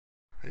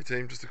Hey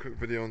team, just a quick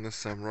video on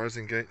this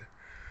rising gate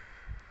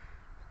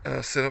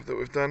setup that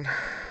we've done.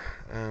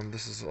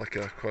 This is like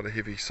quite a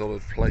heavy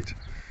solid plate.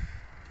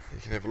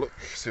 You can have a look,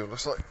 see what it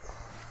looks like.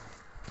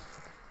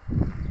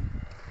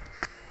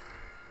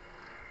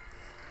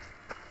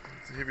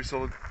 It's a heavy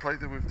solid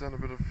plate that we've done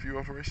a few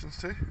alterations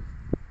to.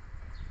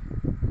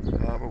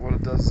 But what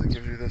it does is it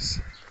gives you this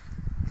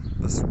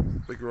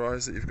big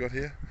rise that you've got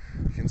here.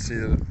 You can see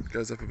that it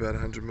goes up about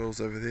 100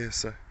 mils over there,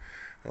 so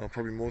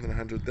probably more than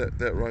 100.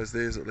 That rise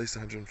there is at least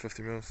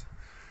 150 mils.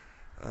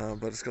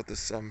 But it's got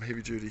this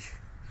heavy duty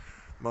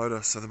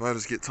motor, so the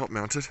motors get top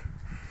mounted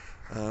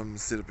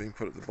instead of being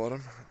put at the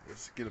bottom.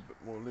 Just get a bit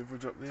more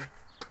leverage up there,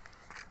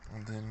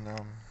 and then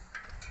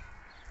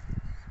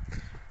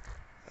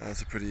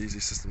it's a pretty easy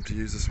system to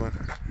use, this one.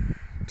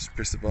 Just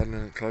press the button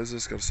and it closes.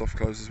 It's got a soft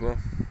close as well.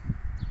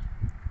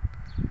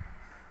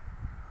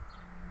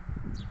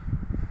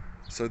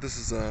 So this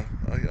is I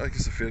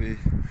guess a fairly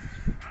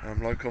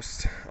low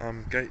cost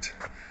gate,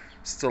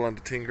 still under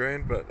 10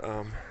 grand, but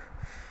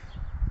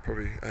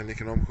probably an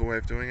economical way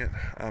of doing it.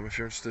 If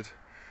you're interested,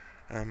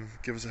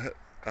 give us a hit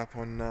up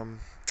on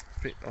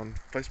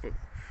Facebook.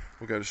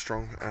 We'll go to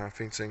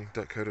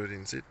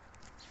strongfencing.co.nz.